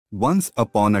Once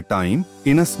upon a time,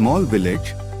 in a small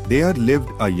village, there lived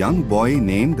a young boy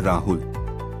named Rahul.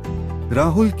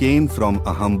 Rahul came from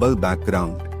a humble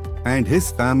background, and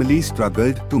his family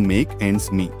struggled to make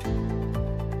ends meet.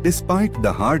 Despite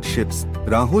the hardships,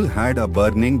 Rahul had a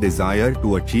burning desire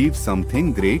to achieve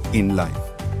something great in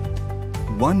life.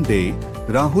 One day,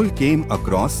 Rahul came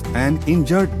across an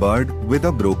injured bird with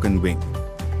a broken wing.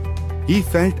 He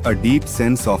felt a deep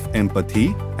sense of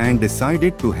empathy and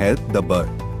decided to help the bird.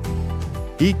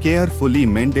 He carefully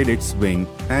mended its wing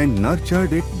and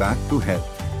nurtured it back to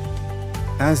health.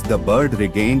 As the bird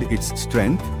regained its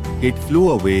strength, it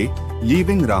flew away,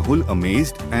 leaving Rahul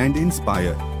amazed and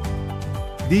inspired.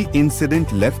 The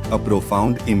incident left a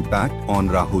profound impact on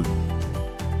Rahul.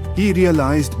 He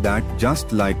realized that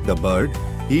just like the bird,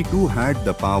 he too had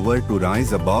the power to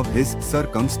rise above his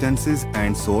circumstances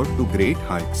and soar to great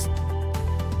heights.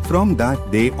 From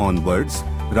that day onwards,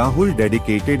 Rahul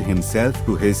dedicated himself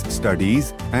to his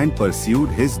studies and pursued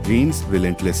his dreams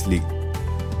relentlessly.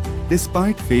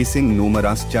 Despite facing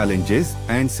numerous challenges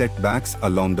and setbacks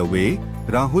along the way,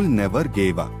 Rahul never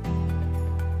gave up.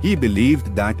 He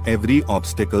believed that every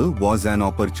obstacle was an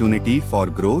opportunity for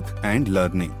growth and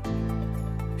learning.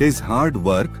 His hard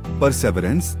work,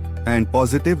 perseverance, and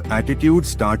positive attitude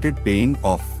started paying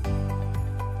off.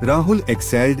 Rahul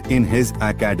excelled in his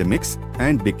academics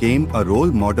and became a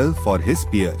role model for his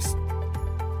peers.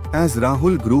 As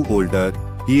Rahul grew older,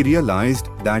 he realized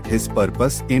that his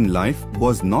purpose in life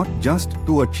was not just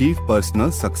to achieve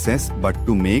personal success but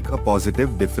to make a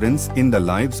positive difference in the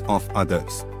lives of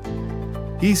others.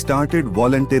 He started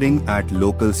volunteering at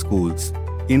local schools,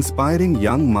 inspiring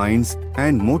young minds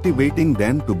and motivating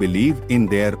them to believe in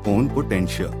their own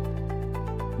potential.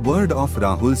 Word of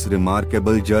Rahul's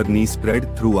remarkable journey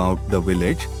spread throughout the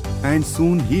village, and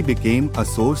soon he became a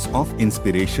source of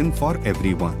inspiration for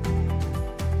everyone.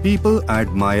 People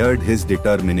admired his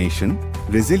determination,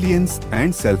 resilience,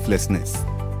 and selflessness.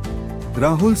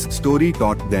 Rahul's story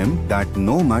taught them that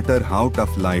no matter how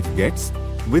tough life gets,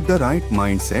 with the right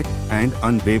mindset and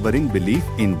unwavering belief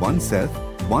in oneself,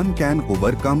 one can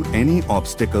overcome any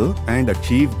obstacle and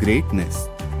achieve greatness.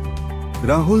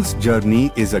 Rahul's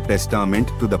journey is a testament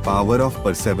to the power of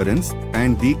perseverance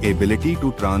and the ability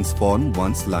to transform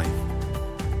one's life.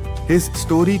 His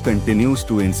story continues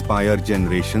to inspire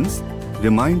generations,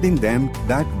 reminding them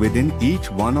that within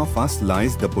each one of us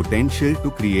lies the potential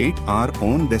to create our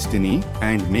own destiny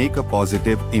and make a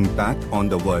positive impact on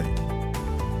the world.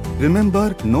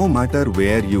 Remember, no matter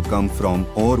where you come from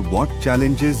or what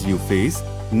challenges you face,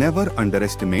 never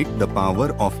underestimate the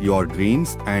power of your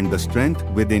dreams and the strength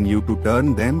within you to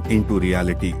turn them into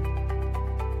reality.